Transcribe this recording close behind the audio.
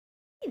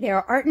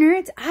there, art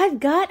nerds. I've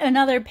got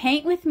another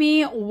paint with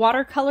me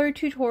watercolor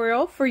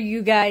tutorial for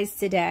you guys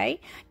today.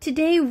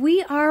 Today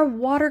we are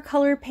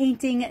watercolor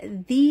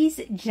painting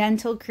these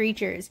gentle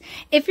creatures.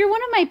 If you're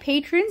one of my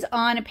patrons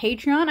on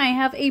Patreon, I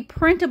have a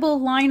printable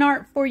line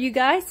art for you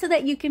guys so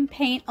that you can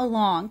paint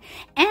along.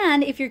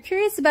 And if you're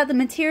curious about the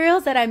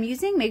materials that I'm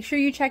using, make sure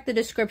you check the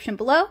description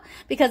below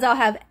because I'll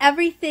have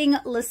everything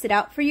listed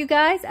out for you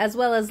guys as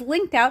well as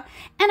linked out.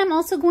 And I'm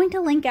also going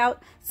to link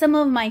out some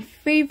of my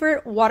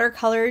favorite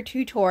watercolor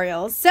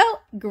tutorials. So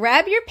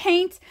grab your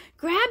paints,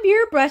 grab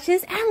your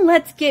brushes, and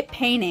let's get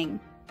painting.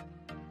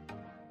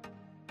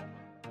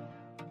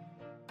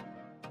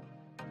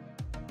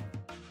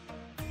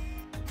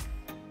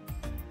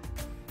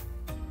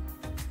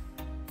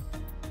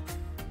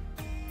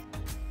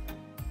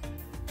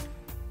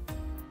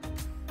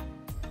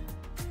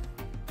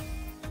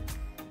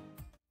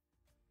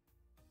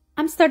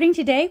 I'm starting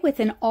today with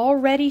an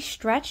already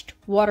stretched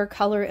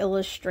watercolor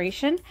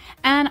illustration,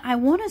 and I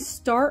want to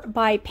start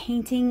by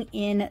painting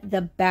in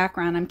the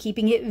background. I'm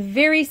keeping it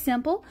very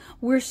simple.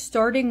 We're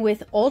starting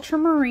with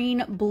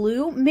ultramarine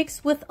blue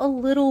mixed with a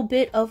little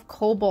bit of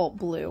cobalt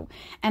blue,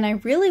 and I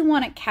really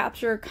want to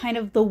capture kind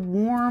of the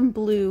warm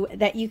blue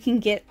that you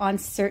can get on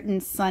certain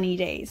sunny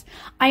days.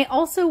 I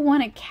also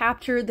want to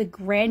capture the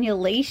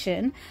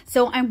granulation,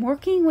 so I'm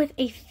working with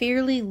a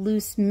fairly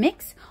loose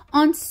mix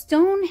on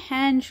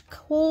Stonehenge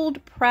cold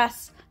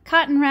press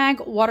cotton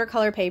rag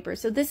watercolor paper.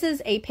 So this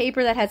is a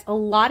paper that has a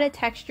lot of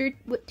texture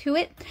to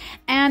it,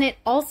 and it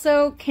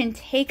also can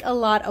take a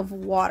lot of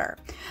water.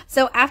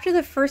 So after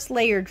the first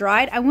layer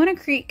dried, I want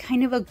to create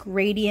kind of a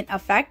gradient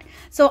effect.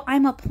 So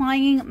I'm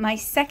applying my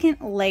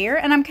second layer,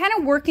 and I'm kind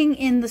of working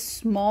in the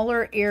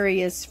smaller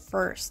areas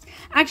first.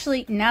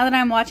 Actually, now that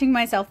I'm watching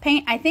myself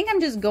paint, I think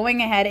I'm just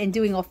going ahead and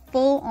doing a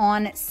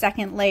full-on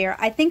second layer.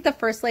 I think the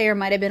first layer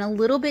might have been a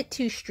little bit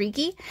too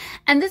streaky,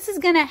 and this is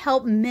going to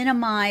help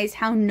minimize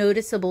how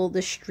noticeable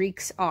the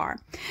streaks are.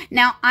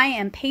 Now, I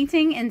am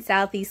painting in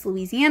Southeast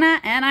Louisiana,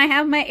 and I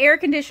have my air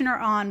conditioner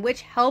on,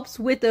 which helps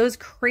with those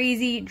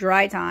crazy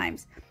dry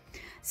times.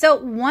 So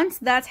once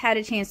that's had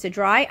a chance to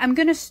dry, I'm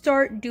going to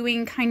start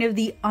doing kind of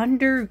the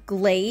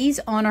underglaze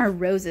on our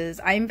roses.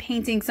 I'm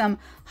painting some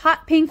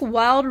hot pink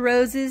wild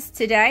roses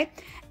today,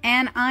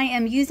 and I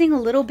am using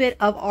a little bit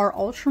of our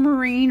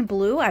ultramarine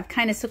blue. I've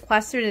kind of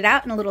sequestered it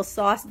out in a little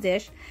sauce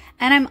dish,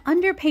 and I'm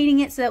underpainting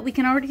it so that we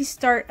can already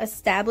start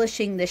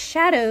establishing the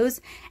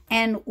shadows,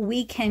 and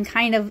we can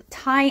kind of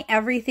tie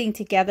everything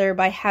together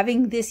by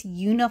having this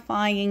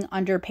unifying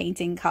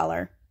underpainting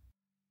color.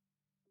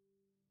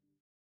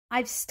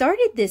 I've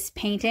started this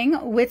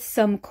painting with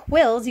some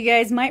quills. You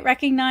guys might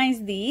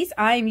recognize these.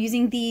 I'm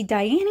using the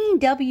Diane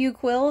W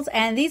quills,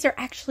 and these are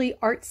actually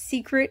Art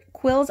Secret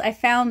quills. I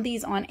found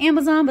these on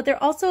Amazon, but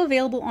they're also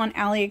available on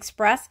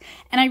AliExpress.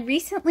 And I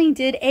recently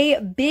did a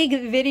big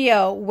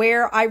video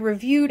where I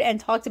reviewed and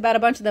talked about a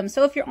bunch of them.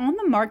 So if you're on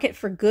the market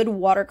for good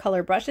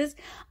watercolor brushes,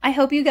 I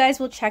hope you guys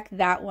will check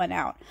that one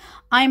out.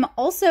 I'm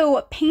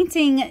also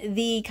painting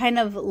the kind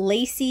of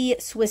lacy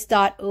Swiss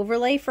dot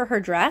overlay for her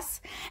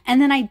dress,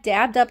 and then I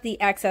dabbed up the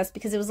excess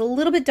because it was a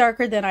little bit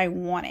darker than I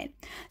wanted.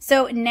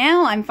 So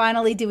now I'm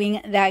finally doing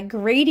that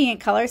gradient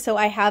color, so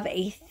I have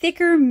a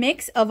thicker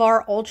mix of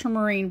our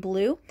ultramarine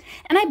blue,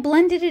 and I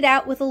blended it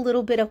out with a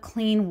little bit of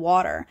clean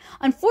water.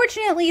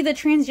 Unfortunately, the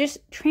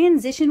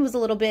transition was a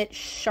little bit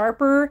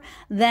sharper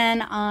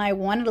than I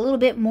wanted, a little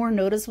bit more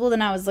noticeable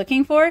than I was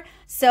looking for,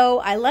 so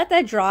I let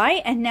that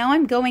dry, and now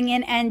I'm going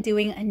in and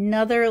doing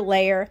another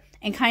layer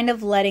and kind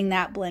of letting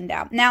that blend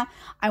out. Now,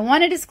 I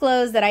want to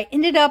disclose that I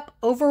ended up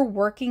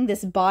overworking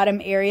this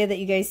bottom area that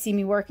you guys see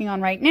me working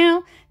on right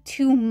now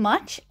too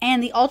much,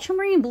 and the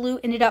ultramarine blue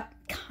ended up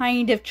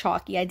kind of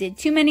chalky. I did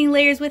too many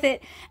layers with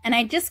it, and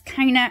I just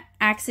kind of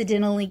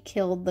accidentally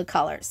killed the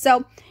color.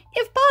 So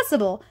if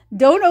possible,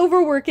 don't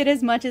overwork it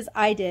as much as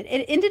I did.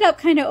 It ended up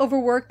kind of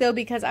overworked though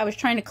because I was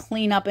trying to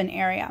clean up an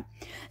area.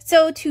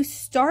 So to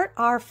start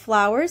our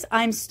flowers,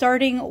 I'm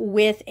starting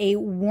with a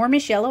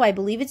warmish yellow. I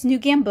believe it's New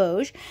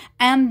Gamboge.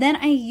 And then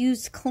I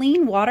used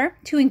clean water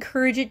to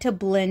encourage it to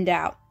blend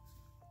out.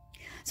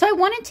 So I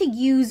wanted to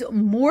use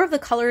more of the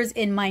colors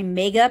in my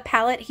Mega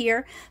palette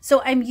here.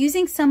 So I'm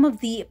using some of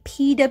the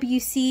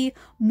PWC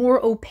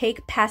more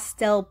opaque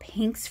pastel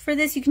pinks for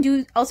this. You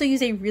can also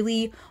use a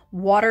really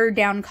watered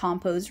down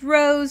composed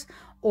rose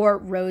or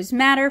rose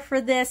madder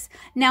for this.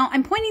 Now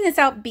I'm pointing this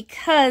out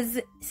because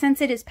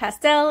since it is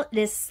pastel, it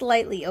is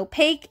slightly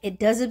opaque. It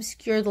does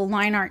obscure the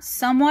line art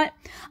somewhat.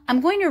 I'm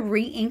going to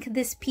re-ink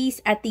this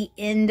piece at the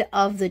end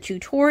of the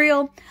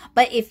tutorial,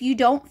 but if you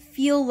don't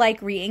feel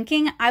like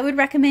re-inking, I would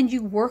recommend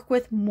you work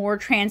with more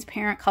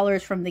transparent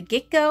colors from the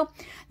get-go.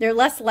 They're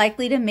less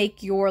likely to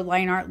make your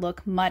line art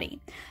look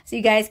muddy. So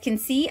you guys can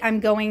see I'm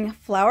going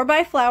flower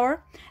by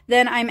flower,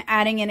 then I'm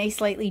adding in a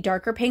slightly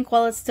darker pink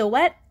while it's still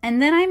wet,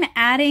 and then I'm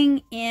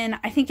adding in,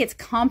 I think it's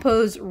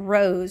composed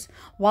rose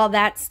while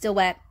that's still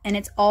wet, and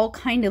it's all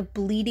kind of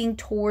bleeding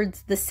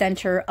towards the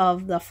center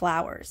of the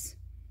flowers.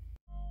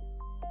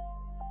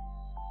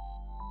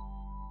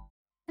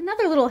 And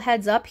another little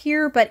heads up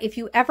here, but if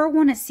you ever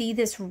want to see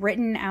this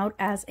written out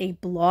as a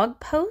blog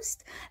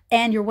post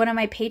and you're one of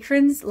my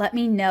patrons, let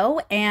me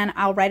know and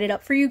I'll write it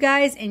up for you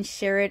guys and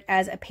share it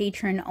as a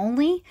patron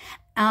only.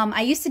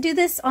 I used to do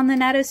this on the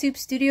Natto Soup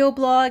Studio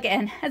blog,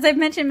 and as I've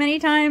mentioned many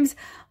times,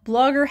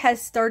 Blogger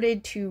has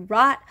started to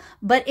rot,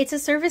 but it's a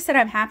service that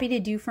I'm happy to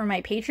do for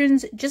my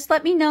patrons. Just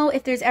let me know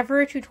if there's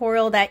ever a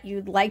tutorial that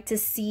you'd like to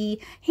see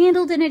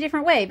handled in a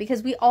different way,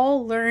 because we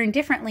all learn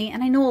differently,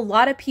 and I know a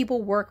lot of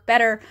people work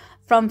better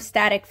from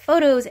static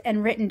photos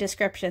and written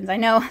descriptions. I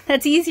know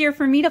that's easier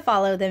for me to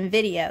follow than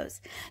videos.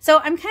 So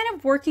I'm kind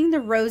of working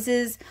the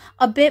roses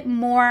a bit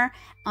more.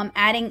 I'm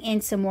adding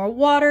in some more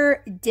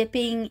water,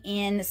 dipping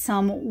in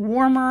some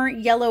warmer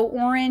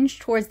yellow-orange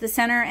towards the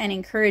center and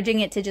encouraging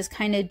it to just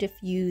kind of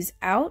diffuse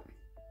out.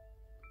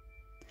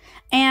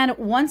 And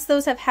once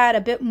those have had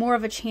a bit more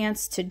of a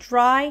chance to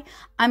dry,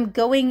 I'm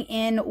going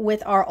in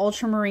with our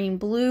ultramarine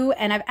blue,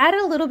 and I've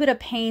added a little bit of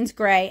Payne's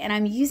gray, and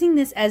I'm using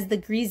this as the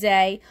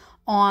Grisaille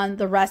on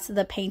the rest of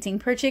the painting,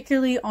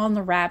 particularly on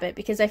the rabbit,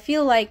 because I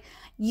feel like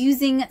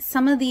using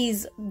some of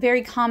these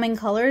very common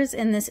colors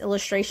in this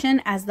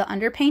illustration as the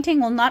underpainting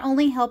will not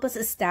only help us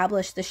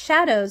establish the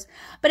shadows,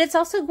 but it's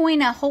also going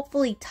to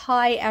hopefully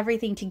tie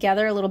everything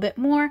together a little bit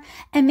more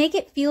and make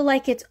it feel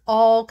like it's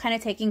all kind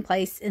of taking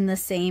place in the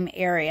same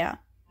area.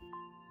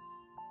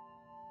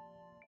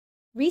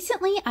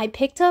 Recently, I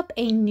picked up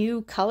a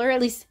new color,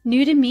 at least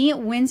new to me,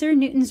 Winsor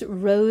Newton's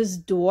Rose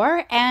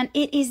d'Or, and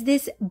it is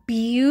this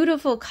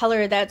beautiful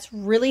color that's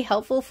really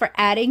helpful for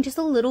adding just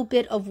a little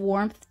bit of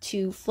warmth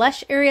to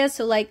flesh areas.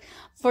 So like,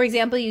 for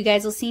example, you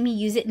guys will see me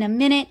use it in a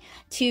minute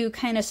to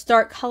kind of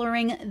start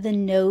coloring the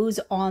nose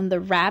on the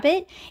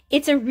rabbit.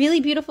 It's a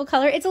really beautiful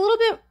color. It's a little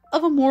bit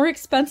of a more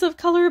expensive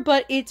color,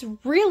 but it's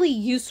really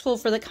useful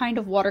for the kind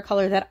of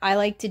watercolor that I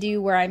like to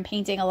do, where I'm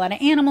painting a lot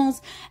of animals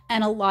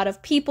and a lot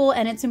of people,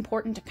 and it's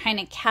important to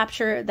kind of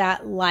capture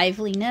that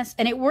liveliness,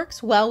 and it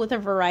works well with a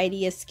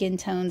variety of skin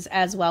tones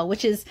as well,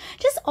 which is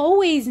just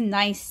always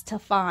nice to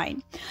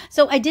find.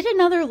 So I did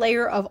another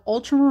layer of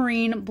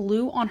ultramarine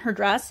blue on her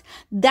dress.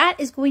 That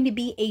is going to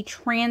be a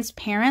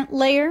transparent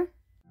layer.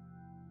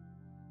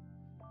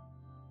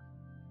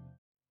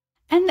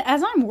 And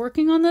as I'm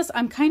working on this,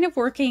 I'm kind of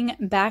working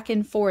back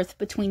and forth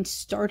between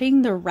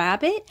starting the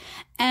rabbit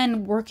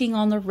and working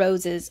on the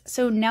roses.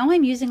 So now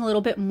I'm using a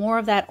little bit more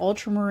of that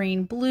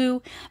ultramarine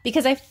blue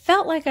because I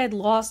felt like I'd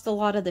lost a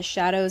lot of the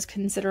shadows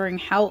considering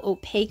how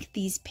opaque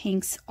these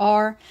pinks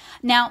are.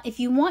 Now, if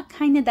you want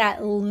kind of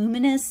that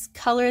luminous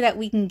color that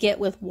we can get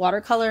with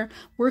watercolor,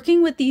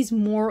 working with these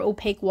more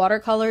opaque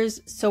watercolors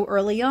so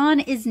early on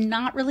is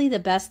not really the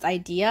best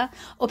idea.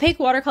 Opaque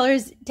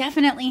watercolors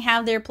definitely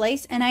have their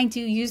place, and I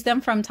do use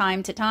them from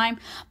time to time,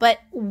 but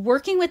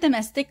working with them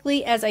as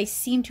thickly as I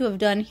seem to have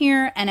done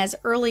here and as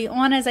early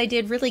on as I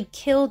did really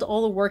killed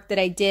all the work that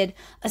I did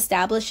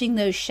establishing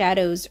those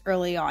shadows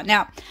early on.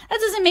 Now, that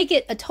doesn't make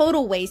it a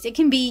total waste. It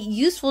can be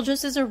useful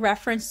just as a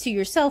reference to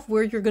yourself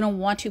where you're going to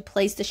want to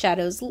place the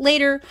shadows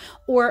later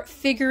or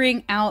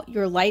figuring out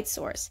your light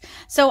source.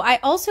 So I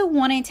also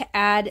wanted to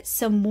add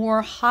some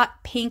more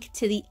hot pink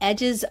to the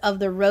edges of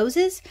the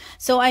roses.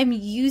 So I'm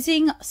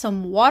using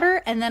some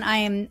water, and then I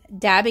am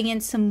dabbing in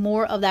some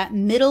more of that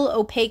middle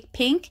opaque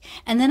pink,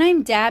 and then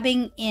I'm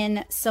dabbing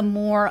in some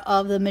more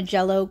of the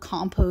Magello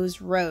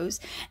Compose Rose.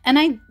 And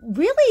I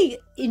really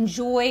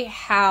enjoy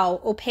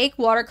how opaque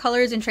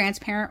watercolors and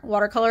transparent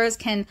watercolors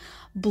can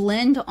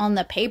blend on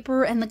the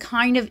paper and the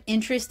kind of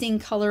interesting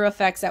color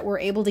effects that we're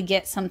able to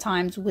get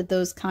sometimes with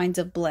those kinds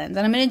of blends.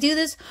 And I'm going to do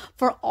this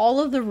for all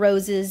of the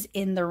roses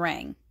in the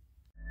ring.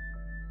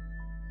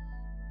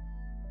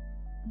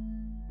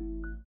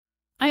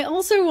 I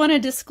also want to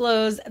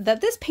disclose that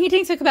this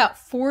painting took about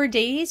 4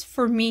 days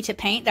for me to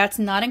paint. That's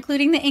not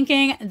including the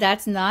inking.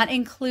 That's not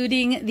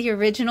including the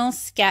original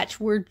sketch.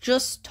 We're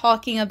just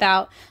talking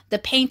about the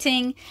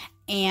painting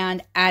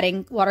and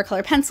adding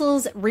watercolor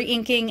pencils,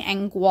 re-inking,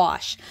 and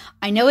gouache.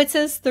 I know it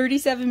says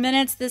 37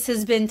 minutes. This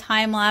has been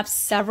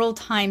time-lapsed several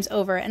times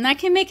over, and that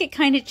can make it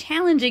kind of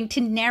challenging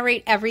to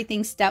narrate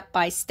everything step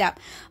by step.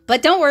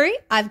 But don't worry,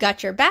 I've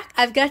got your back.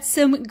 I've got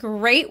some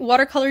great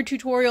watercolor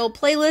tutorial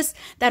playlists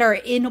that are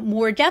in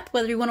more depth,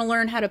 whether you want to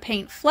learn how to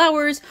paint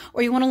flowers,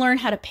 or you want to learn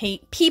how to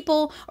paint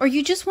people, or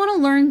you just want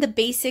to learn the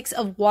basics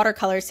of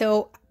watercolor.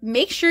 So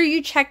make sure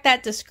you check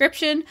that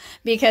description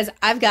because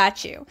I've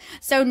got you.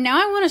 So now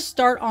I want to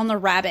start on the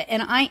rabbit,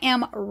 and I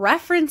am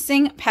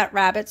referencing Pet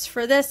Rabbits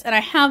for this, and I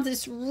have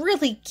this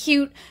really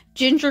cute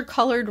ginger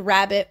colored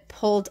rabbit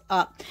pulled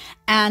up,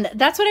 and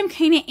that's what I'm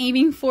kind of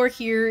aiming for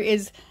here,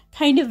 is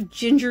kind of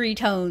gingery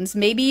tones.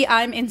 Maybe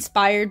I'm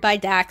inspired by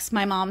Dax,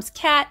 my mom's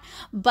cat,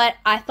 but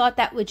I thought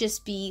that would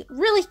just be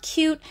really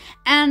cute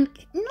and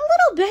a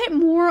little bit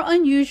more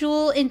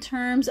unusual in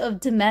terms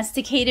of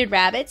domesticated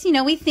rabbits. You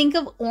know, we think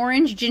of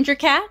orange ginger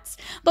cats,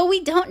 but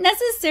we don't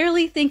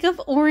necessarily think of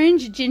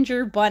orange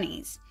ginger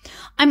bunnies.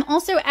 I'm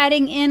also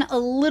adding in a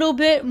little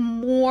bit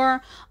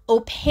more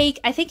opaque,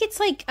 I think it's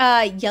like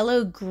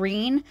yellow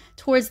green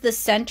towards the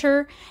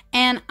center,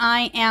 and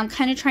I am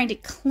kind of trying to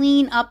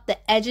clean up the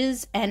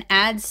edges and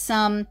add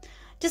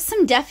just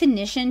some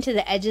definition to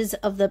the edges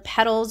of the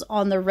petals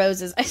on the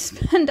roses. I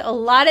spend a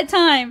lot of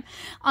time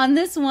on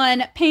this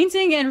one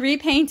painting and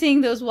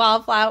repainting those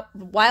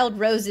wild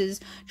roses,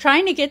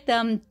 trying to get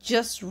them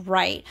just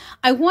right.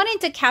 I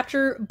wanted to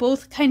capture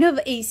both kind of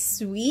a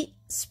sweet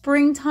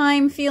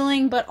springtime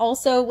feeling, but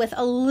also with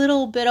a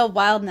little bit of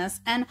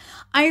wildness. And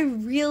I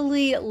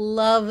really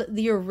love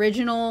the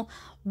original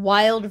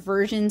wild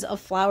versions of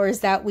flowers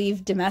that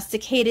we've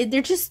domesticated.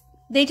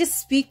 They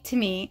just speak to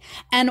me,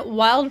 and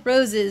wild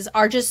roses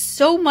are just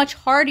so much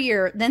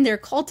hardier than their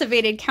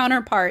cultivated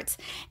counterparts,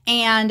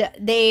 and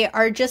they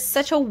are just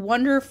such a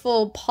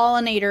wonderful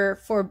pollinator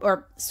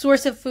or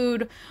source of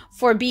food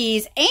for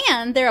bees,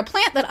 and they're a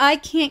plant that I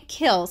can't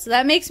kill, so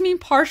that makes me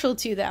partial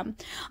to them.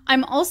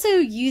 I'm also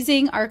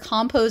using our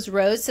composed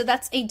rose, so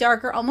that's a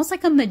darker, almost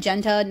like a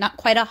magenta, not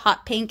quite a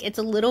hot pink. It's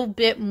a little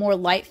bit more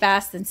light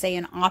fast than, say,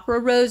 an opera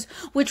rose,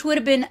 which would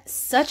have been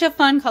such a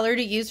fun color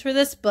to use for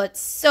this, but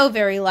so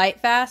very light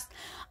fast.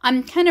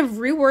 I'm kind of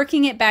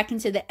reworking it back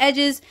into the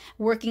edges,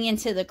 working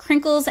into the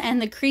crinkles and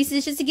the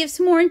creases just to give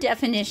some more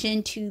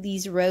definition to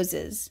these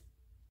roses.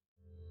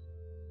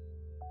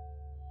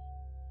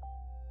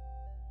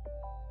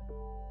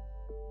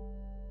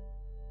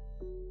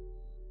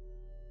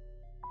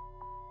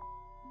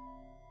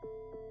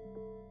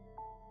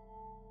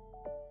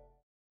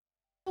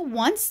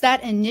 Once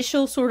that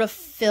initial sort of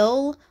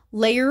fill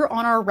layer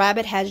on our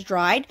rabbit has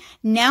dried,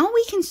 now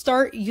we can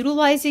start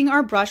utilizing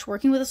our brush,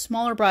 working with a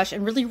smaller brush,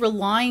 and really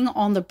relying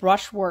on the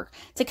brush work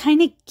to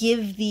kind of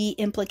give the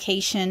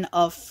implication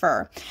of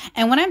fur.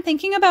 And when I'm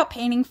thinking about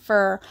painting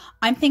fur,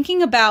 I'm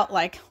thinking about,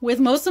 like with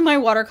most of my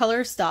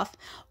watercolor stuff,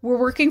 we're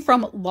working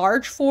from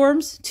large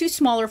forms to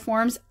smaller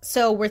forms.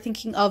 So we're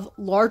thinking of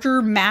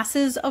larger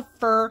masses of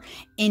fur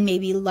in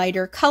maybe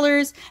lighter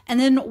colors. And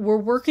then we're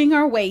working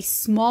our way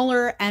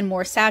smaller and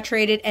more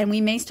saturated. And we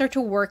may start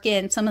to work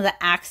in some of the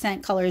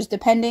accent colors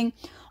depending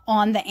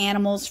on the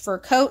animal's fur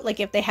coat.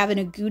 Like if they have an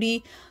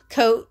agouti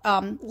coat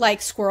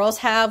like squirrels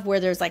have, where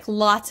there's like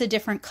lots of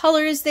different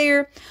colors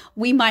there,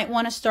 we might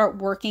want to start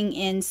working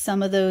in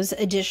some of those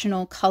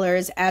additional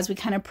colors as we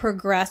kind of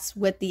progress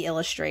with the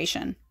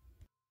illustration.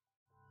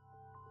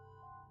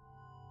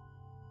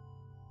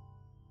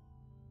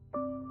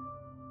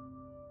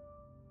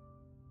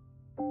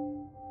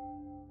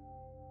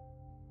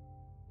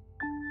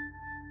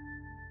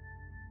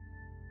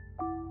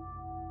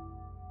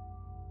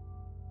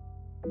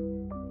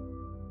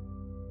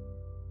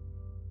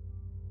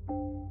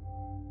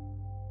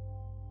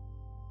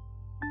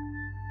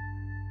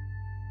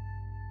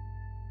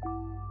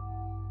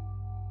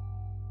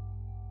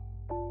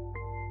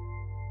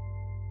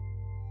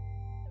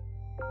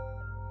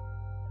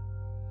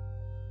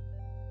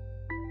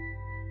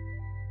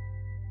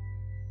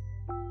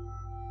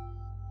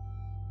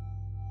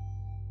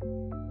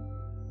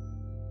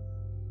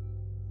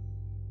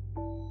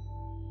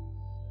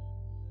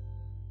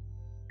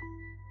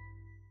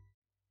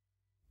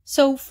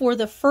 So for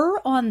the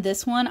fur on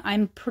this one,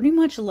 I'm pretty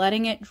much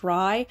letting it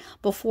dry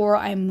before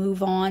I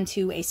move on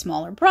to a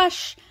smaller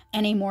brush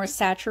and a more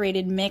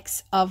saturated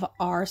mix of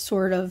our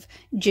sort of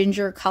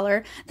ginger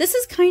color. This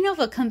is kind of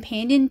a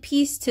companion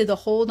piece to the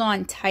Hold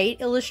On Tight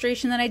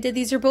illustration that I did.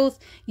 These are both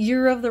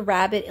Year of the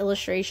Rabbit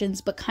illustrations,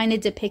 but kind of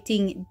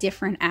depicting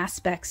different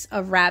aspects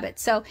of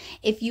rabbits. So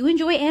if you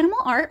enjoy animal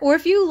art, or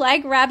if you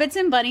like rabbits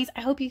and bunnies,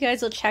 I hope you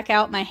guys will check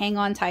out my Hang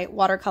On Tight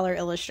watercolor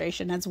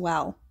illustration as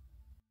well.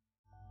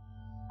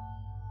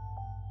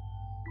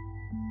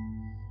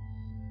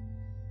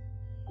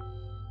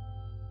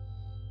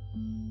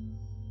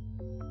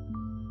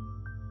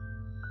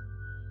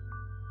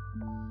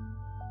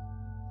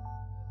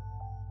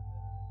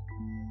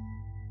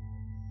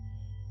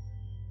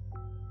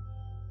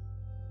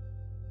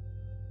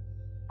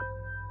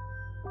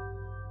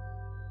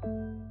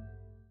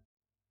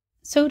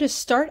 So to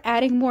start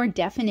adding more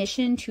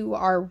definition to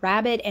our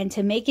rabbit and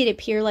to make it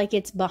appear like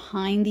it's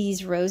behind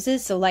these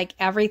roses, so like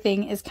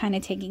everything is kind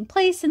of taking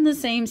place in the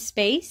same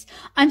space,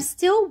 I'm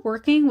still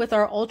working with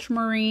our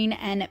ultramarine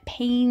and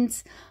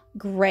Payne's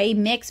gray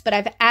mix, but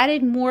I've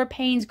added more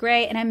Payne's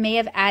gray, and I may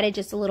have added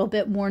just a little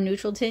bit more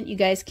neutral tint. You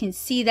guys can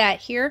see that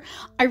here.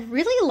 I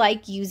really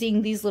like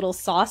using these little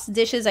sauce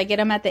dishes. I get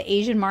them at the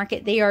Asian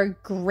market. They are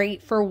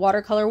great for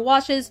watercolor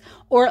washes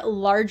or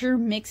larger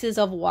mixes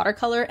of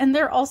watercolor, and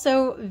they're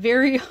also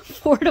very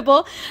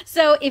affordable.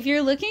 So if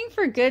you're looking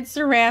for good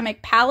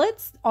ceramic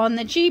palettes on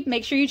the cheap,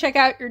 make sure you check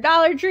out your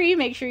Dollar Tree,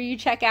 make sure you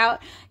check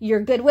out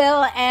your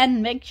Goodwill,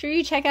 and make sure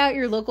you check out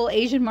your local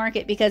Asian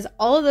market, because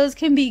all of those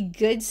can be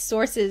good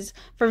sources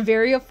for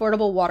very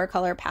affordable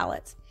watercolor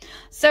palettes.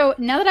 So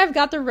now that I've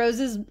got the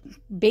roses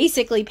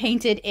basically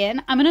painted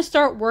in, I'm going to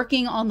start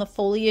working on the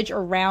foliage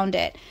around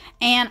it.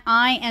 And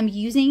I am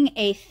using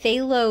a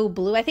phthalo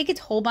blue, I think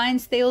it's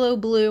Holbein's phthalo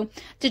blue,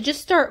 to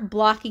just start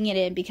blocking it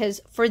in,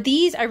 because for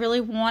these I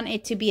really want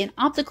it to be an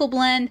optical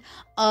blend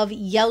of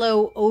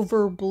yellow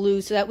over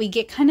blue so that we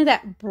get kind of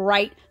that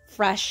bright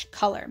fresh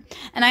color.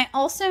 And I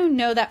also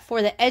know that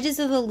for the edges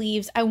of the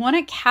leaves, I want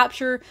to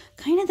capture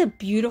kind of the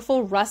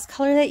beautiful rust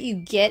color that you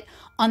get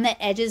on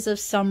the edges of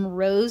some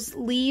rose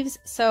leaves.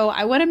 So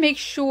I want to make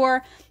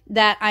sure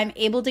that I'm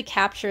able to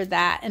capture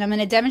that. And I'm going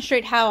to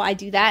demonstrate how I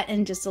do that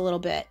in just a little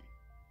bit.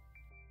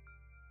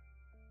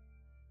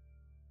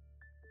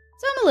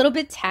 So I'm a little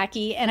bit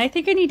tacky, and I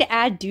think I need to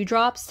add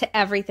dewdrops to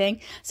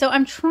everything. So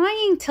I'm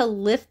trying to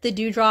lift the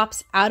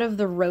dewdrops out of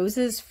the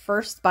roses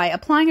first by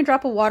applying a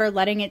drop of water,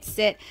 letting it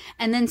sit,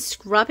 and then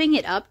scrubbing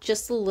it up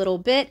just a little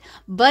bit,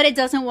 but it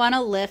doesn't want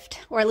to lift,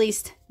 or at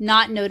least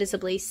not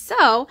noticeably.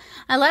 So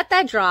I let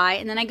that dry,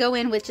 and then I go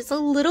in with just a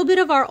little bit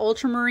of our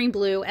ultramarine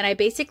blue, and I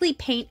basically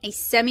paint a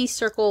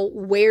semicircle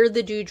where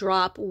the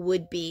dewdrop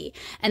would be.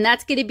 And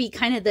that's going to be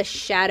kind of the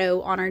shadow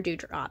on our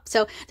dewdrop.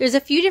 So there's a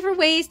few different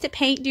ways to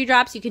paint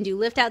dewdrops. You can do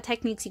lift out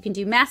techniques, you can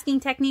do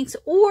masking techniques,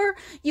 or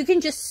you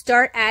can just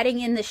start adding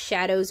in the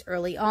shadows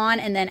early on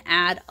and then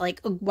add like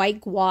a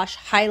white gouache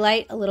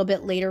highlight a little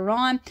bit later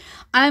on.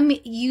 I'm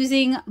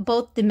using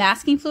both the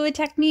masking fluid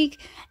technique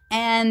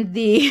and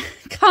the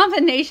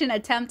combination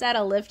attempt at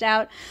a lift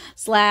out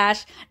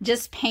slash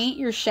just paint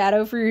your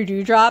shadow for your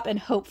dewdrop and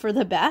hope for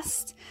the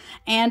best.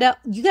 And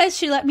you guys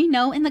should let me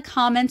know in the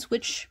comments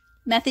which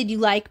method you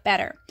like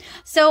better.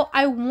 So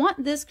I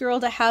want this girl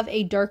to have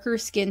a darker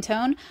skin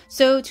tone.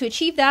 So to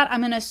achieve that,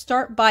 I'm going to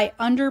start by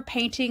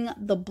underpainting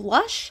the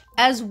blush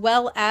as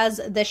well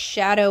as the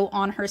shadow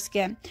on her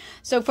skin.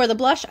 So for the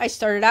blush, I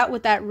started out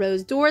with that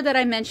Rose d'Or that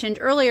I mentioned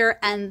earlier,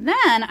 and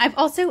then I've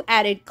also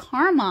added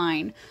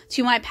carmine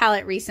to my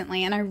palette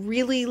recently, and I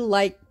really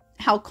like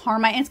how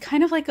carmine, it's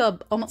kind of like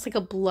almost like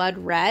a blood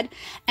red,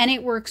 and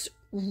it works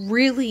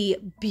really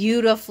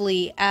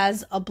beautifully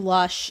as a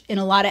blush in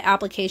a lot of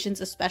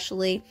applications,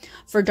 especially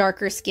for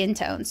darker skin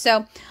tones.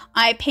 So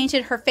I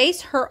painted her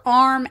face, her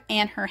arm,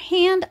 and her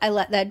hand. I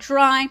let that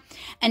dry,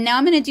 and now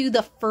I'm going to do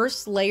the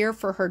first layer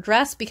for her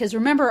dress, because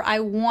remember, I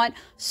want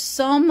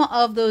some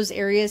of those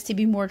areas to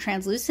be more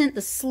translucent.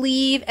 The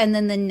sleeve and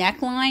then the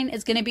neckline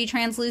is going to be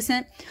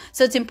translucent,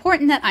 so it's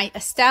important that I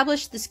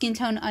establish the skin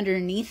tone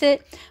underneath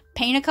it,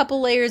 paint a couple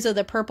layers of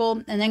the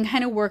purple, and then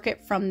kind of work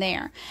it from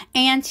there.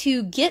 And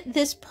to get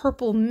this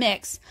purple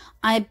mix,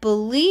 I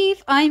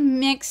believe I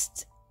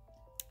mixed,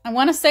 I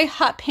want to say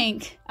hot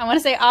pink, I want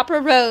to say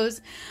opera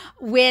rose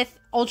with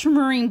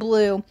ultramarine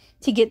blue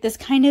to get this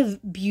kind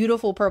of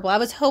beautiful purple. I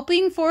was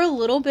hoping for a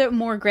little bit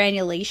more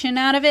granulation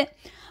out of it,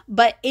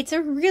 but it's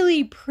a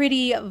really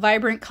pretty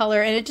vibrant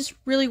color, and it just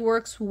really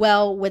works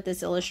well with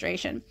this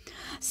illustration.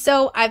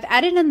 So I've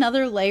added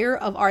another layer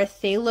of our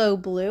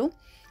phthalo blue.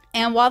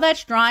 And while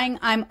that's drying,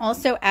 I'm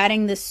also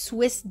adding the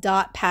Swiss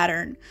dot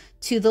pattern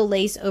to the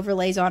lace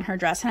overlays on her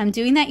dress. And I'm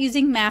doing that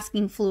using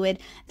masking fluid.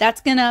 That's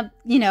gonna,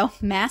 you know,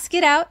 mask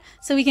it out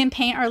so we can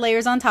paint our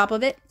layers on top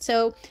of it.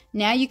 So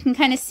now you can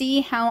kind of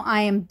see how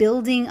I am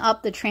building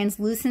up the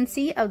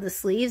translucency of the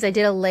sleeves. I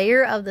did a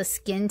layer of the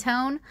skin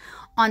tone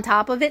on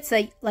top of it,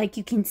 so like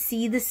you can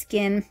see the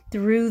skin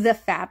through the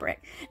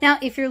fabric. Now,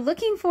 if you're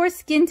looking for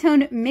skin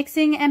tone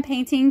mixing and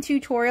painting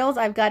tutorials,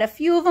 I've got a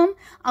few of them.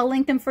 I'll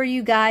link them for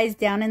you guys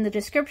down in the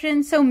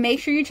description, so make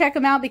sure you check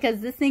them out, because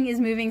this thing is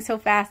moving so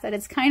fast that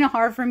it's kind of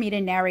hard for me to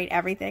narrate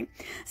everything.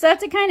 So I have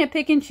to kind of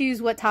pick and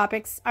choose what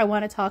topics I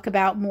want to talk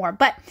about more.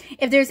 But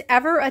if there's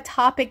ever a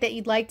topic that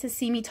you'd like to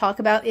see me talk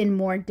about in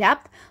more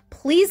depth,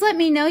 please let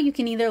me know. You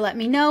can either let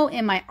me know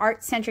in my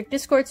art-centric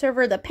Discord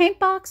server, the Paint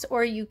Box,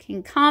 or you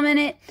can comment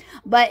it.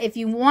 But if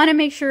you want to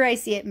make sure I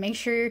see it, make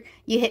sure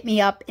you hit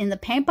me up in the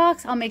Paint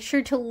Box. I'll make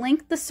sure to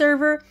link the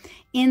server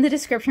in the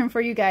description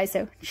for you guys,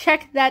 so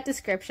check that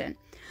description.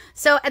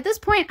 So at this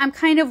point, I'm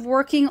kind of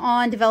working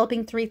on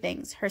developing three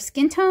things: her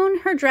skin tone,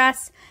 her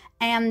dress,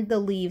 and the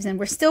leaves. And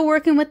we're still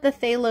working with the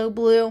phthalo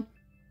blue.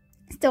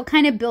 Still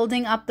kind of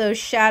building up those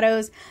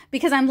shadows,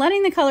 because I'm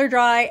letting the color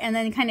dry and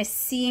then kind of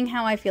seeing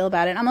how I feel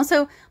about it. I'm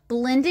also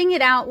blending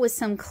it out with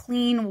some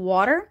clean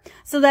water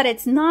so that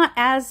it's not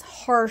as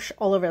harsh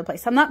all over the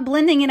place. I'm not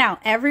blending it out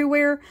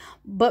everywhere,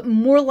 but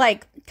more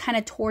like kind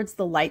of towards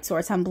the light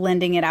source. I'm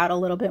blending it out a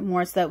little bit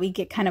more so that we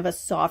get kind of a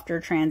softer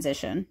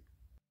transition.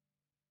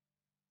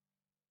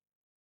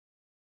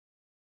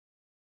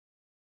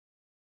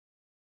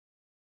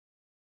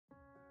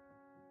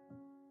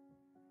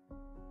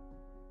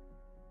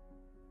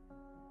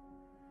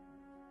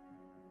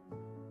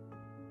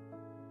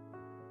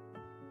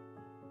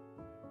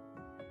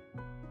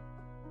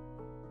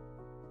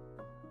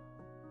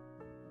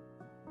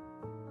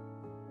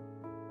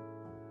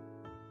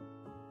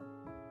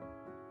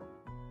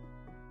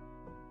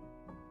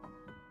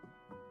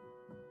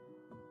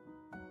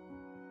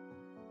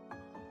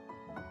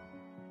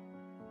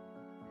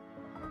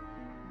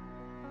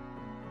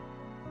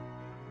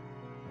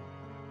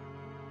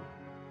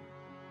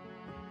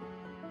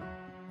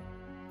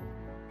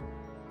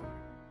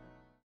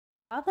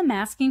 While the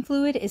masking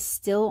fluid is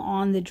still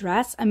on the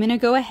dress, I'm going to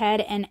go ahead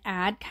and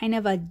add kind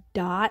of a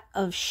dot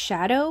of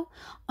shadow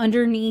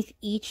underneath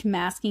each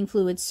masking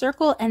fluid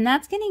circle. And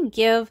that's going to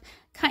give,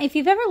 if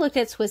you've ever looked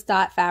at Swiss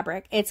dot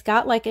fabric, it's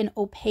got like an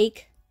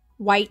opaque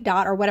white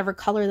dot or whatever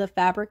color the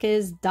fabric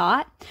is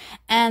dot.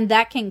 And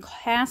that can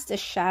cast a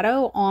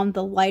shadow on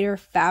the lighter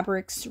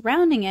fabric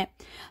surrounding it.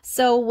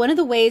 So one of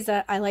the ways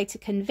that I like to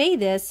convey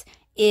this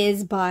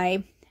is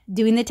by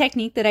doing the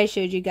technique that I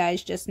showed you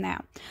guys just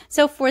now.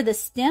 So for the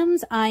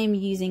stems, I'm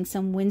using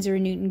some Winsor &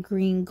 Newton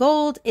green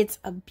gold. It's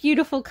a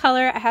beautiful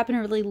color. I happen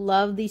to really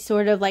love these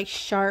sort of like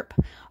sharp,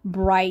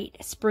 bright,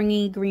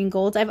 springy green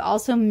golds. I've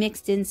also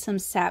mixed in some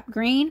sap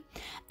green.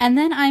 And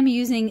then I'm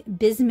using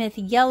bismuth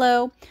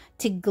yellow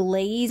to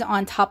glaze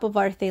on top of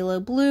our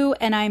phthalo blue,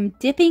 and I'm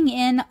dipping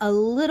in a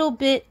little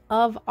bit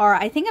of our,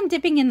 I think I'm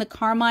dipping in the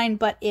carmine,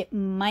 but it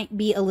might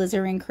be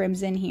alizarin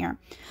crimson here.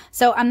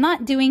 So I'm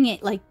not doing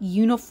it like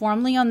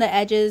uniformly on the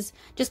edges,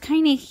 just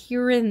kind of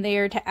here and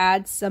there to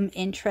add some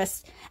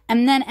interest.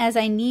 And then as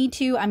I need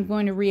to, I'm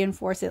going to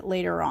reinforce it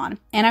later on.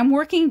 And I'm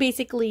working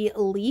basically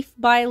leaf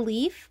by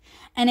leaf.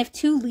 And if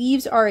two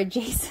leaves are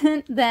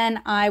adjacent,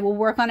 then I will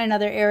work on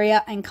another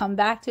area and come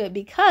back to it,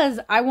 because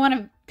I want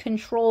to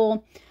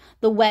control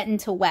the wet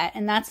into wet.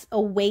 And that's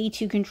a way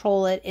to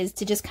control it, is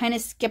to just kind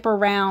of skip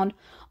around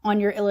on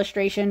your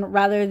illustration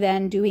rather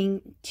than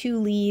doing two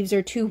leaves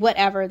or two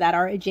whatever that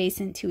are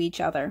adjacent to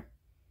each other.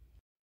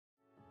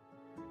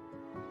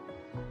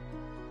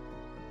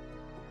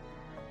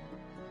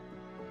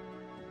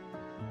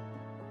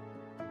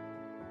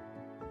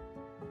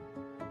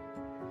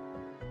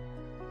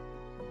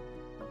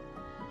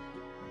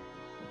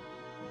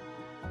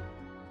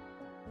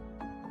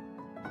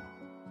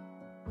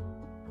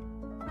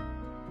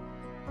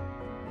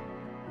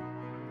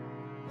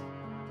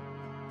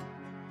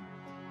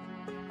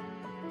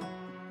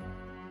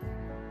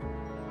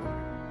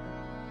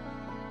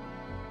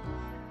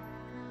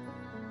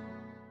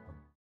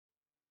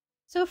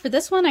 So for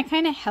this one, I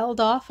kind of held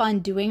off on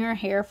doing her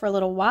hair for a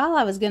little while.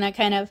 I was going to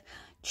kind of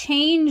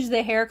change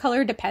the hair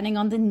color depending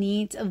on the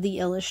needs of the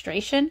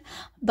illustration,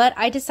 but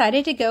I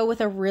decided to go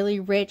with a really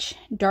rich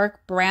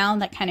dark brown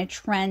that kind of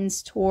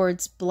trends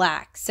towards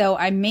black. So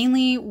I'm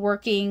mainly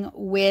working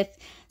with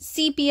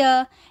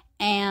sepia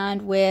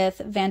and with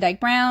Van Dyke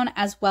Brown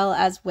as well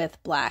as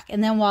with black.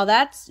 And then while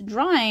that's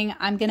drying,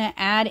 I'm going to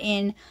add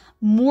in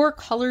more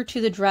color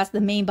to the dress,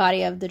 the main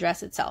body of the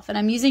dress itself. And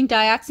I'm using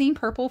dioxazine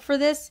purple for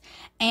this,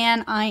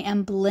 and I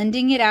am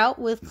blending it out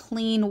with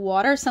clean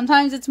water.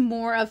 Sometimes it's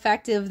more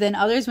effective than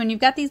others when you've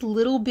got these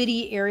little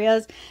bitty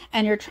areas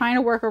and you're trying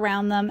to work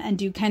around them and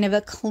do kind of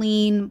a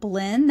clean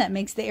blend that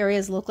makes the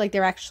areas look like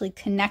they're actually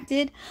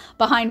connected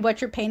behind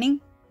what you're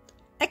painting.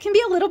 It can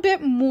be a little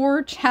bit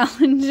more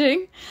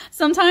challenging.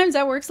 Sometimes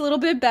that works a little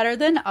bit better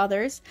than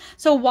others.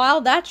 So while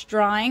that's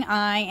drying,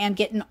 I am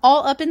getting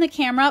all up in the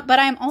camera, but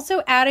I'm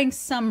also adding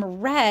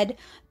some red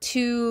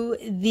to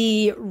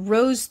the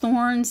rose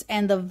thorns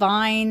and the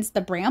vines,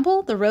 the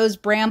bramble, the rose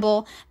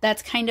bramble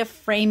that's kind of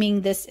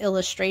framing this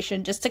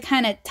illustration, just to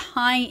kind of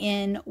tie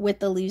in with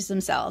the leaves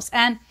themselves.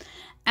 And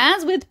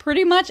as with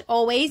pretty much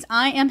always,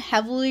 I am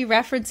heavily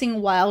referencing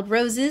wild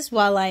roses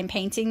while I'm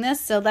painting this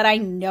so that I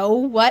know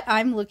what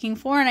I'm looking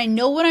for and I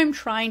know what I'm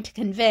trying to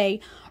convey,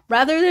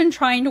 rather than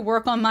trying to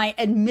work on my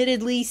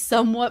admittedly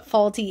somewhat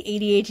faulty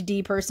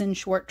ADHD person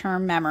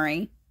short-term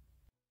memory.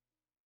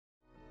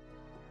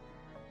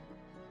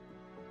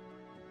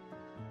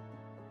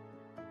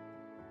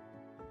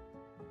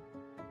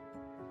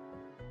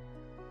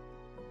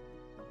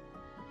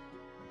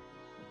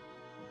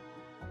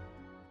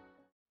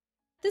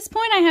 At this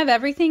point, I have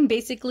everything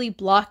basically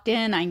blocked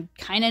in. I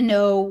kind of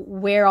know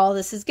where all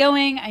this is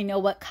going. I know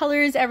what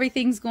colors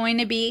everything's going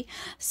to be.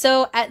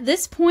 So at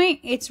this point,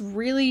 it's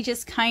really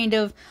just kind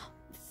of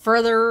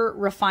further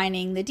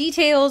refining the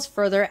details,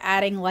 further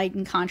adding light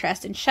and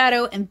contrast and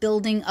shadow, and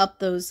building up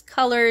those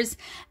colors.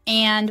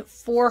 And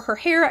for her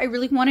hair, I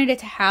really wanted it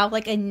to have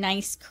like a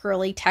nice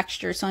curly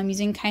texture. So I'm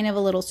using kind of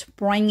a little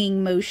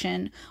springing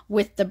motion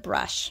with the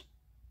brush.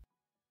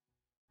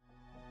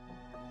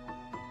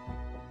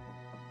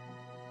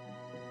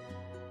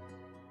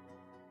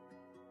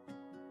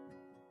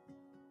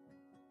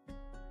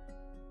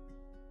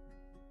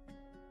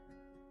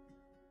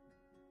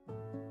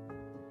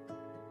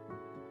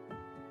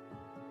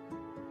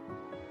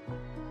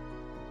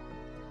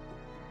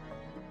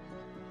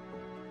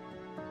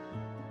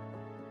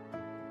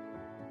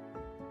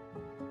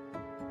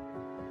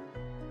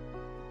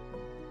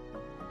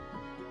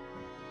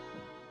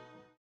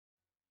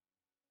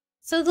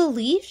 So the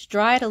leaves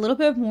dried a little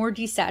bit more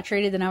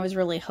desaturated than I was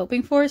really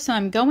hoping for. So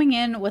I'm going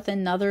in with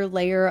another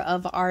layer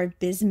of our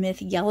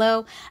bismuth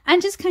yellow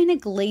and just kind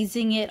of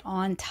glazing it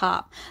on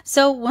top.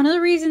 So one of the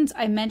reasons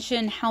I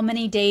mentioned how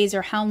many days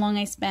or how long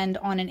I spend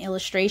on an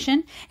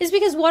illustration is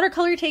because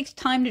watercolor takes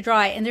time to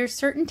dry, and there's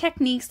certain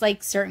techniques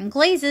like certain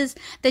glazes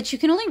that you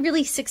can only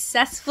really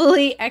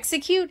successfully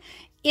execute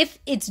if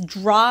it's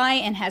dry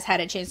and has had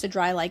a chance to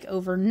dry like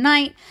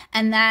overnight,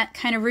 and that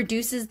kind of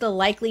reduces the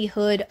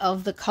likelihood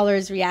of the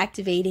colors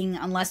reactivating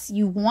unless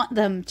you want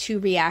them to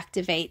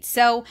reactivate.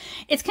 So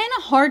it's kind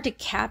of hard to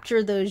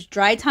capture those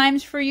dry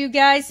times for you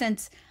guys,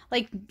 since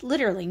like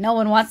literally no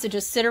one wants to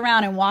just sit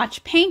around and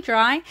watch paint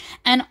dry.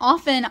 And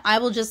often I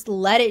will just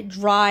let it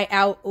dry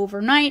out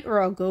overnight,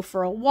 or I'll go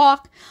for a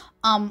walk.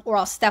 Or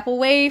I'll step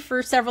away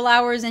for several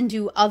hours and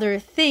do other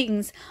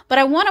things. But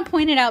I want to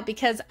point it out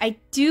because I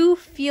do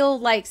feel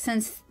like,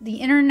 since the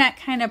internet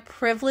kind of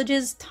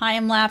privileges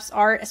time-lapse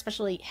art,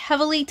 especially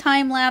heavily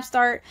time-lapsed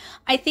art,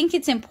 I think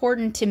it's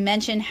important to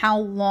mention how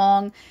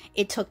long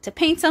it took to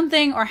paint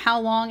something or how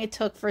long it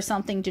took for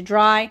something to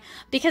dry,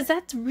 because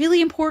that's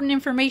really important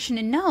information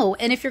to know.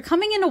 And if you're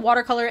coming into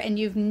watercolor and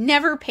you've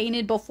never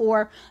painted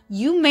before,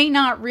 you may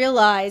not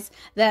realize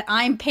that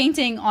I'm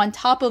painting on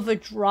top of a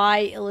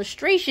dry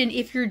illustration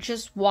if you're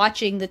just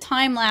watching the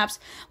time lapse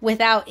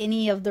without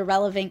any of the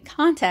relevant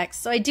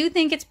context. So I do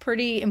think it's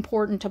pretty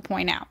important to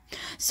point out.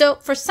 So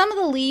for some of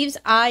the leaves,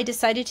 I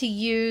decided to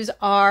use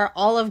our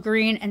olive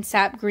green and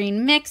sap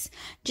green mix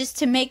just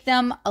to make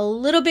them a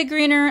little bit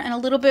greener and a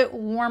little bit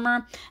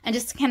warmer, and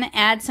just to kind of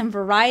add some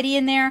variety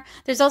in there.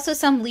 There's also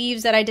some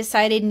leaves that I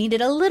decided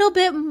needed a little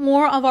bit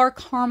more of our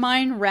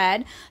carmine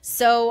red.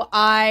 So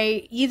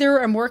I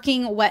either am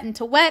working wet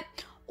into wet,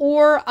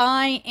 or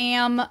I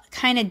am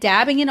kind of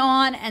dabbing it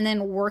on and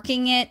then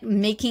working it,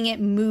 making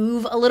it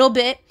move a little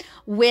bit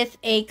with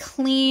a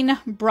clean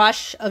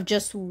brush of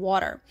just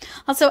water.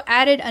 Also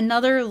added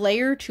another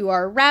layer to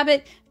our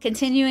rabbit,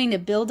 continuing to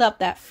build up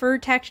that fur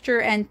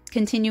texture and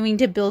continuing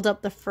to build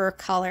up the fur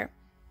color.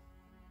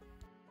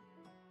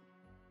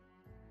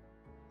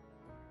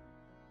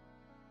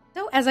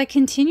 So as I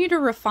continue to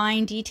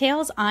refine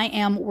details, I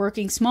am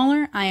working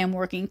smaller, I am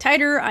working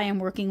tighter, I am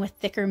working with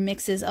thicker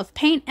mixes of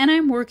paint, and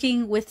I'm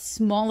working with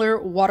smaller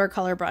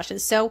watercolor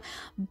brushes. So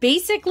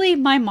basically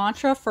my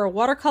mantra for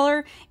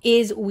watercolor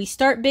is we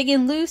start big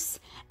and loose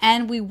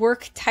and we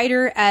work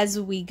tighter as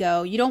we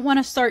go. You don't want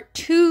to start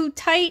too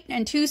tight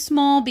and too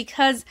small,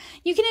 because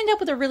you can end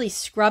up with a really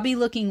scrubby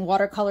looking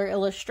watercolor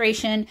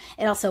illustration.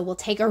 It also will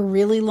take a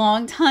really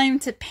long time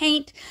to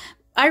paint.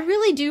 I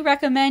really do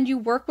recommend you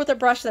work with a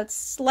brush that's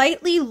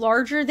slightly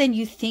larger than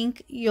you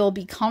think you'll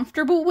be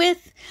comfortable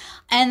with,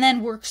 and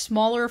then work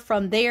smaller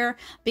from there,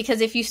 because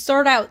if you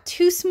start out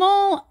too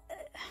small,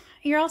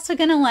 you're also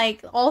gonna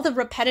like all the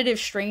repetitive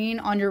strain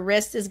on your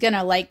wrist is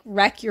gonna like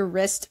wreck your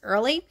wrist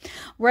early.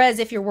 Whereas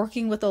if you're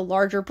working with a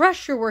larger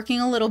brush, you're working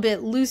a little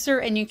bit looser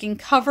and you can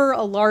cover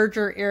a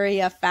larger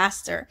area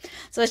faster.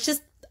 So it's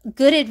just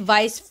good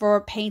advice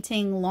for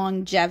painting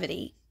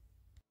longevity.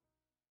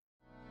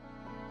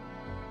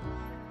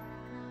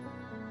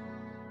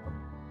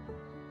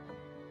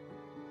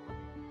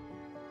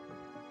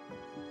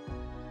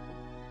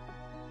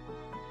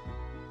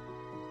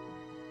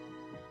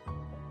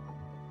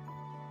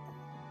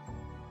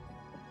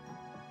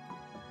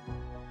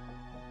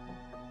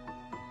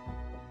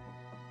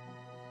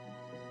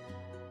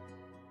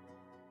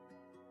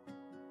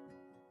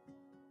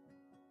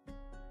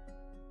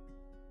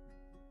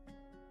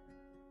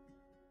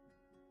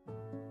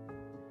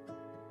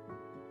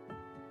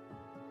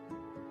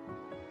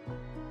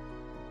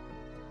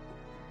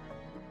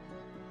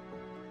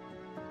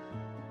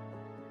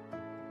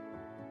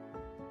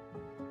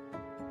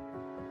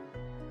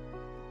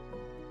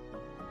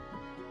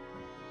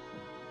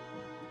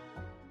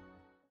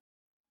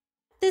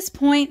 This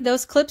point,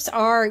 those clips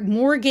are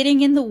more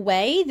getting in the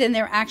way than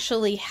they're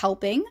actually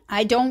helping.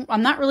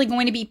 I'm not really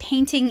going to be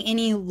painting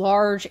any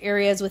large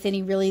areas with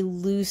any really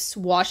loose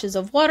washes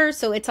of water,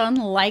 so it's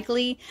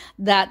unlikely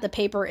that the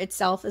paper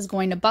itself is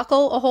going to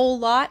buckle a whole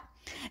lot.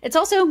 It's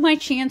also my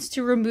chance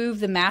to remove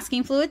the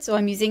masking fluid, so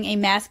I'm using a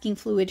masking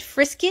fluid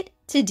frisket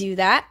to do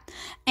that.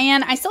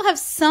 And I still have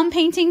some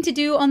painting to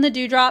do on the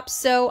dewdrops,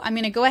 so I'm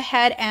going to go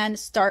ahead and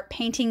start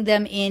painting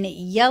them in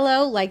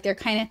yellow, like they're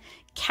kind of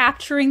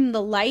capturing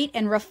the light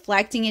and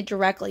reflecting it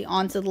directly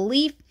onto the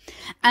leaf.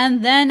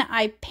 And then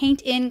I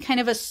paint in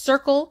kind of a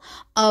circle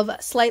of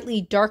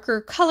slightly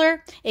darker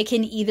color. It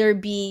can either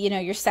be,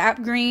 your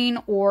sap green,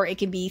 or it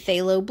can be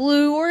phthalo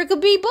blue, or it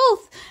could be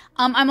both.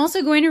 I'm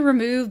also going to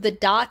remove the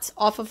dots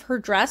off of her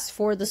dress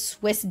for the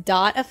Swiss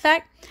dot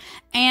effect.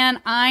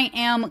 And I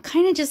am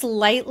kind of just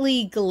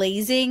lightly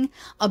glazing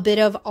a bit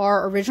of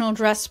our original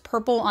dress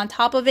purple on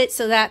top of it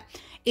so that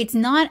it's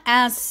not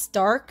as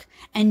stark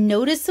and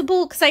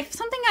noticeable, because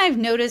something I've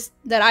noticed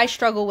that I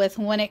struggle with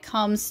when it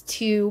comes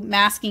to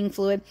masking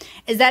fluid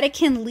is that it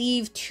can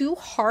leave too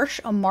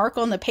harsh a mark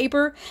on the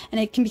paper, and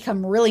it can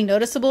become really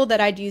noticeable that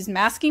I'd use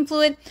masking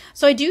fluid.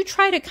 So I do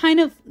try to kind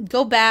of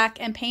go back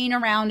and paint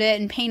around it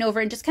and paint over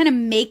and just kind of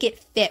make it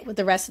fit with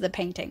the rest of the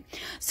painting.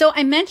 So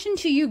I mentioned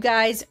to you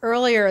guys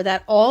earlier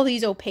that all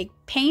these opaque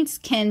paints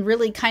can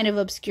really kind of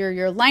obscure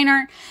your line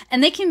art,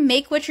 and they can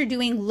make what you're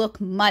doing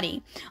look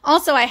muddy.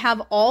 Also, I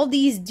have all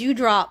these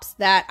dewdrops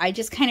that I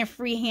just kind of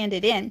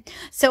freehanded in.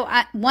 So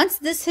once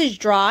this has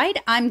dried,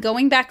 I'm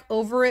going back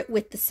over it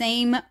with the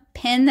same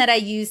pen that I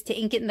used to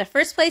ink it in the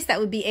first place. That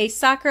would be a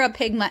Sakura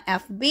Pigma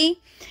FB.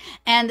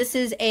 And this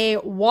is a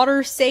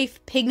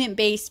water-safe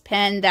pigment-based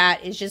pen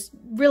that is just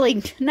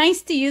really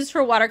nice to use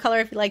for watercolor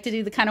if you like to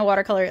do the kind of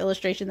watercolor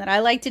illustration that I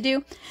like to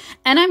do.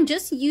 And I'm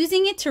just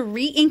using it to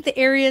re-ink the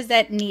areas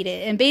that need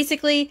it. And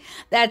basically,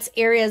 that's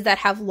areas that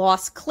have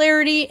lost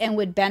clarity and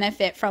would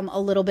benefit from a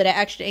little bit of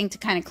extra ink to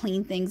kind of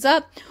clean things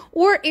up,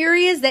 or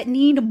areas that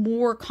need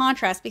more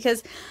contrast,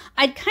 because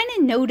I'd kind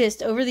of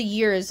noticed over the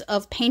years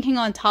of painting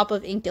on top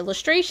of inked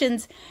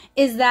illustrations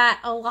is that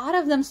a lot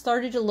of them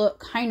started to look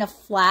kind of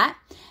flat.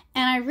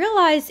 And I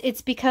realized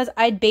it's because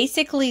I'd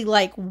basically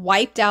like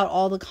wiped out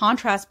all the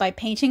contrast by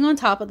painting on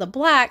top of the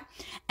black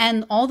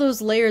and all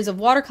those layers of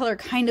watercolor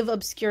kind of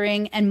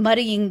obscuring and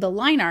muddying the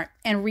line art.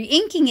 And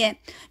re-inking it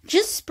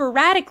just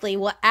sporadically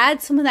will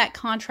add some of that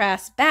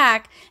contrast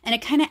back, and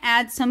it kind of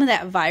adds some of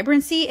that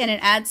vibrancy and it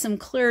adds some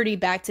clarity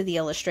back to the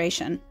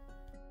illustration.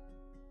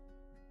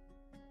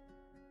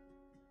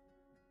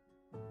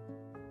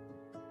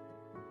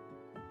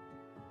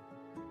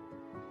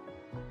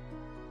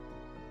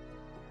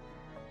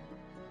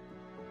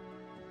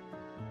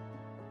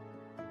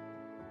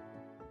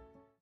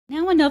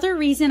 Now, another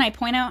reason I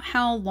point out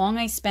how long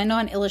I spend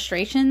on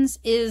illustrations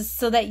is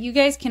so that you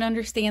guys can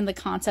understand the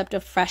concept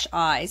of fresh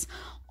eyes.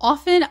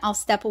 Often I'll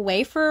step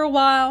away for a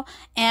while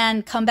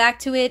and come back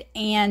to it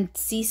and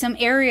see some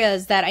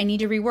areas that I need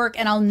to rework,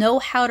 and I'll know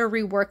how to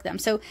rework them.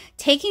 So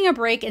taking a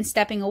break and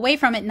stepping away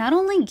from it not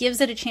only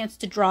gives it a chance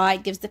to dry,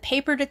 it gives the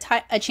paper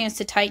a chance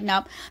to tighten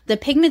up, the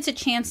pigments a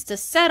chance to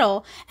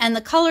settle, and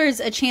the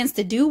colors a chance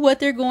to do what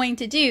they're going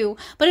to do,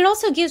 but it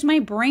also gives my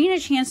brain a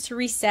chance to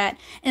reset,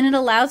 and it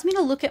allows me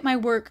to look at my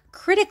work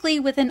critically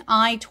with an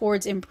eye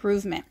towards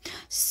improvement.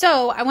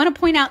 So I want to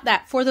point out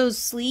that for those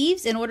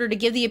sleeves, in order to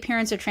give the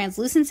appearance of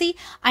translucency,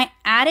 I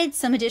added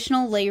some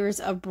additional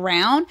layers of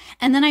brown,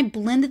 and then I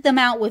blended them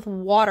out with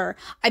water.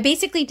 I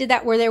basically did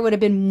that where there would have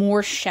been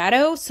more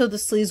shadow, so the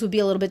sleeves would be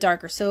a little bit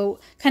darker. So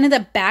kind of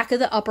the back of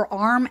the upper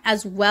arm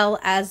as well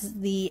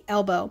as the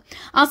elbow.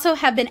 Also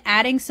have been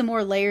adding some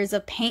more layers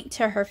of paint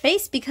to her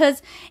face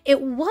because it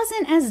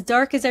wasn't as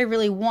dark as I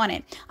really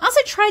wanted. I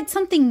also tried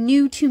something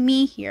new to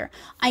me here.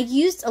 I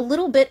used a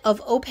little bit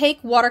of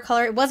opaque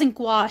watercolor. It wasn't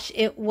gouache,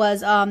 it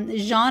was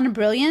Jaune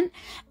Brilliant,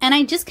 and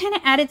I just kind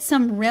of added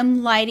some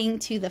rim lighting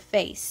to the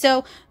face.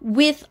 So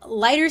with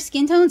lighter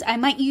skin tones, I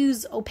might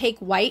use opaque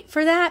white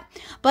for that,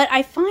 but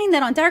I find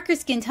that on darker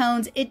skin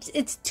tones,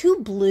 it's too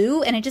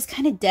blue and it just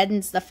kind of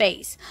deadens the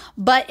face.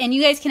 And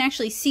you guys can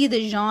actually see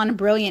the Jaune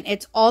Brilliant.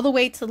 It's all the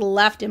way to the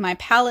left in my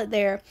palette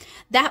there.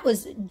 That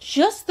was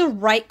just the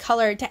right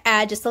color to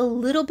add just a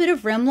little bit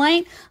of rim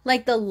light,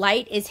 like the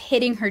light is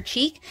hitting her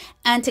cheek,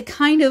 and to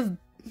kind of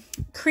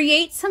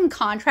create some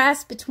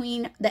contrast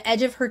between the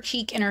edge of her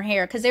cheek and her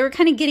hair, because they were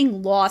kind of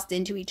getting lost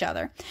into each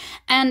other.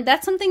 And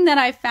that's something that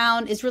I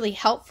found is really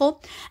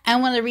helpful,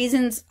 and one of the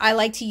reasons I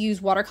like to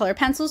use watercolor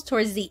pencils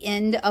towards the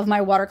end of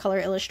my watercolor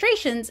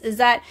illustrations is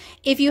that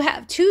if you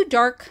have two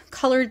dark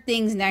colored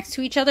things next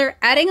to each other,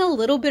 adding a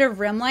little bit of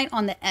rim light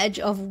on the edge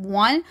of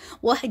one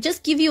will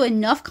just give you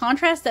enough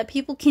contrast that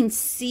people can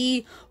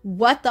see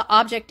what the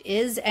object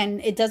is,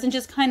 and it doesn't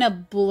just kind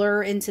of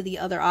blur into the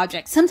other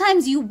object.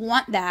 Sometimes you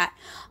want that.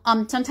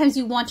 Sometimes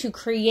you want to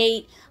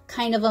create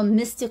kind of a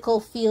mystical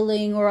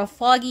feeling or a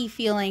foggy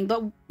feeling,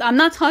 but I'm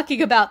not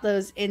talking about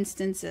those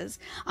instances.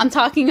 I'm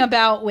talking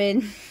about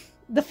when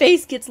the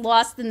face gets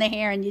lost in the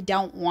hair and you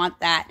don't want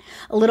that.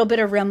 A little bit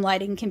of rim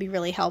lighting can be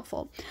really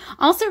helpful.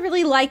 I also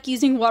really like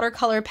using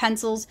watercolor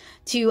pencils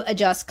to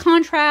adjust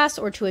contrast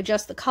or to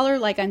adjust the color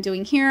like I'm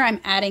doing here. I'm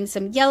adding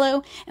some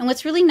yellow, and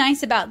what's really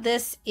nice about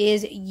this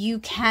is you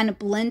can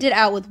blend it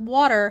out with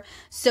water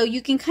so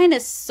you can kind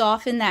of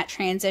soften that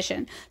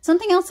transition.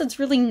 Something else that's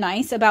really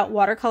nice about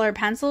watercolor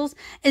pencils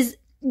is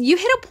you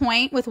hit a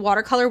point with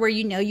watercolor where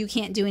you know you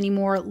can't do any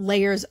more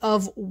layers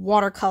of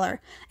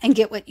watercolor and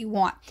get what you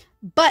want.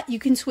 But you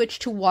can switch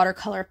to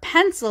watercolor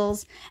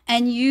pencils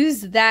and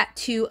use that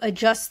to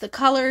adjust the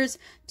colors,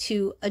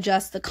 to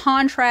adjust the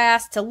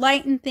contrast, to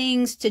lighten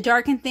things, to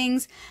darken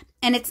things.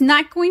 And it's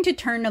not going to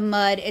turn to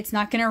mud. It's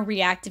not going to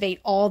reactivate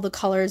all the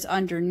colors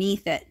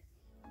underneath it.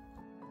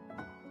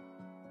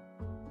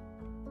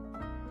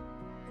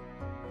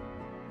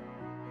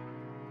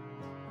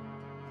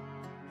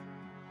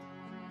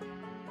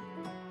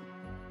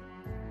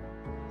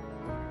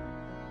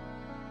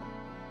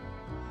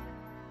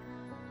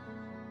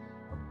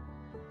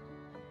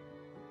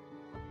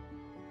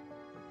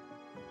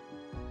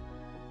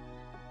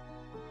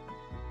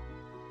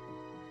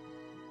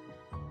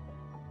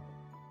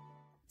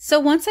 So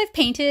once I've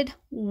painted,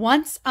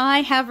 once I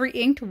have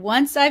re-inked,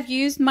 once I've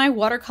used my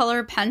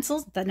watercolor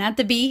pencils, doesn't have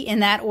to be in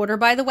that order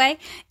by the way,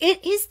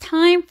 it is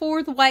time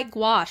for the white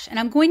gouache, and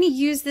I'm going to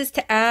use this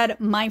to add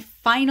my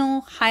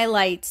final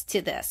highlights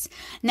to this.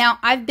 Now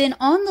I've been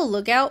on the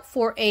lookout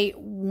for a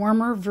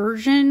warmer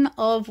version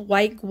of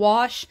white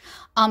gouache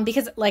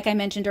because like I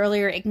mentioned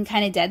earlier, it can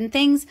kind of deaden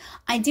things.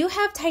 I do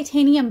have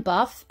titanium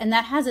buff and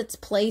that has its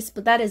place,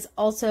 but that is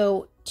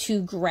also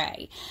to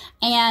gray.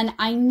 And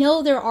I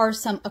know there are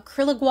some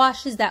acrylic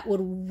gouaches that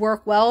would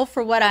work well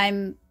for what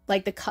I'm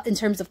in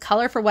terms of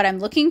color for what I'm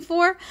looking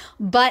for,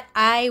 but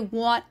I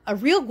want a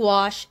real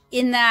gouache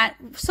in that.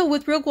 So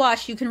with real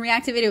gouache, you can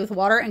reactivate it with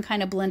water and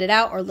kind of blend it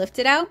out or lift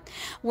it out.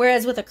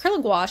 Whereas with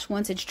acrylic gouache,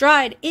 once it's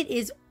dried, it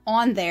is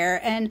on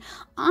there. And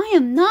I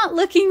am not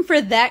looking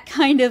for that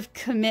kind of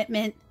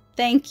commitment.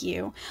 Thank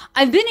you.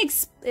 I've been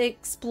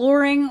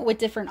exploring with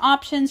different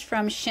options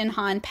from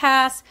Shinhan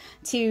Pass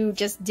to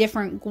just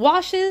different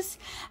gouaches,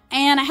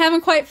 and I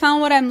haven't quite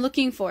found what I'm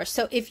looking for.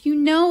 So if you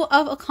know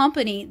of a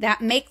company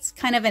that makes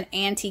kind of an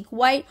antique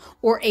white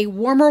or a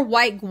warmer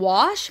white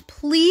gouache,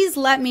 please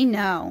let me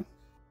know.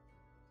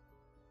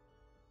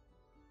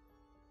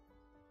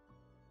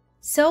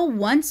 So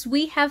once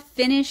we have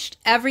finished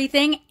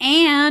everything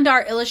and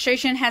our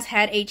illustration has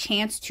had a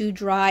chance to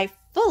dry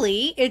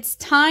fully, it's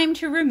time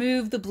to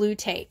remove the blue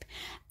tape.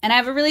 And I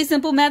have a really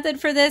simple method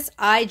for this.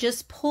 I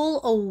just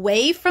pull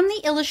away from the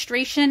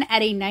illustration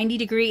at a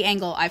 90-degree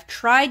angle. I've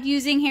tried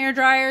using hair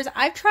dryers.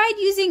 I've tried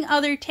using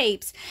other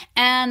tapes.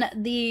 And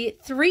the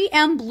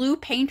 3M Blue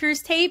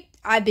Painter's tape,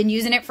 I've been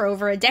using it for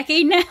over a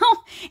decade now.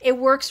 It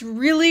works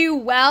really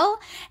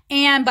well.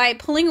 And by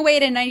pulling away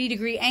at a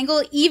 90-degree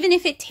angle, even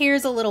if it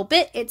tears a little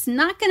bit, it's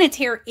not going to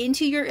tear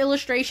into your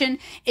illustration.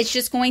 It's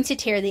just going to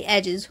tear the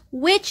edges,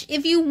 which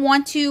if you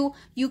want to,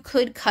 you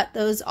could cut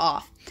those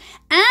off.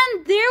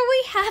 And there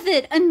we have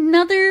it,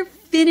 another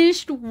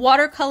finished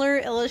watercolor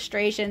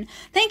illustration.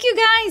 Thank you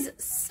guys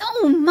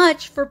so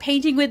much for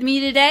painting with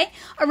me today.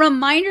 A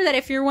reminder that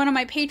if you're one of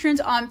my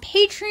patrons on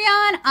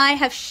Patreon, I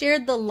have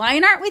shared the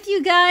line art with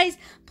you guys.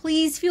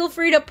 Please feel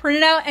free to print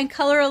it out and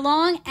color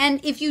along.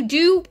 And if you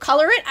do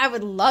color it, I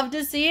would love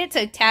to see it,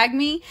 so tag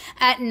me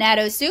at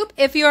NatoSoup.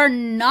 If you're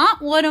not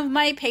one of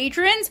my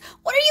patrons,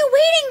 what are you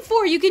waiting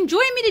for? You can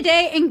join me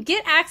today and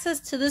get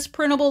access to this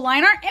printable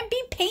line art and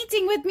be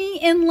painting with me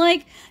in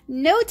like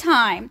no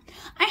time.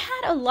 I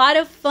had a lot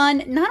of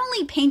fun not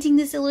only painting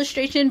this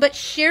illustration, but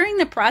sharing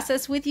the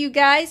process with you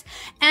guys.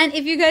 And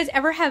if you guys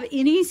ever have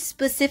any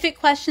specific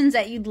questions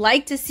that you'd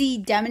like to see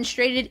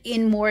demonstrated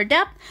in more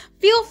depth,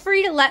 feel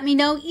free to let me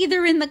know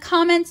either in the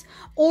comments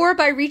or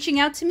by reaching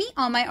out to me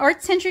on my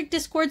art-centric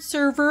Discord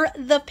server,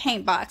 The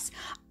Paintbox.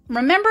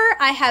 Remember,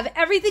 I have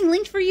everything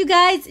linked for you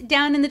guys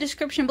down in the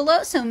description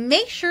below, so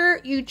make sure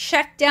you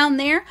check down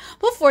there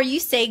before you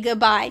say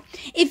goodbye.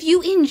 If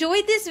you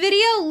enjoyed this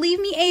video, leave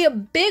me a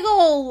big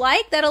ol'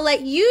 like. That'll let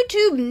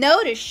YouTube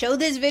know to show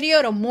this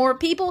video to more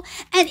people.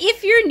 And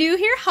if you're new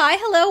here, hi,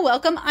 hello,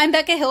 welcome. I'm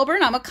Becca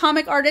Hilburn. I'm a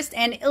comic artist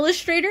and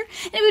illustrator.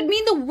 And it would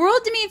mean the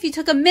world to me if you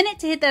took a minute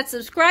to hit that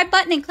subscribe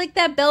button and click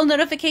that bell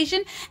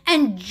notification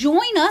and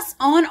join us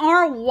on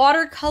our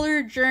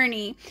watercolor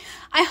journey.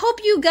 I hope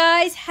you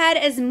guys had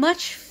as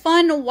much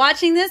fun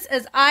watching this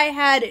as I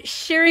had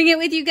sharing it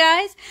with you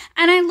guys,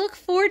 and I look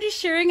forward to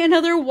sharing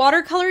another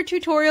watercolor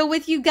tutorial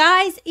with you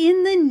guys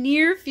in the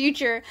near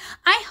future.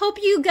 I hope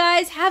you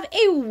guys have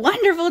a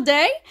wonderful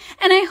day,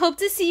 and I hope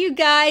to see you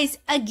guys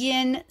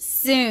again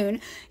soon.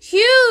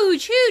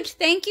 Huge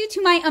thank you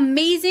to my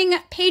amazing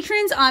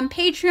patrons on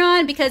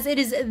Patreon, because it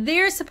is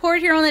their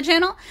support here on the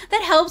channel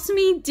that helps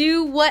me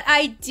do what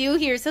I do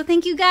here. So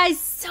thank you guys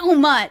so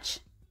much.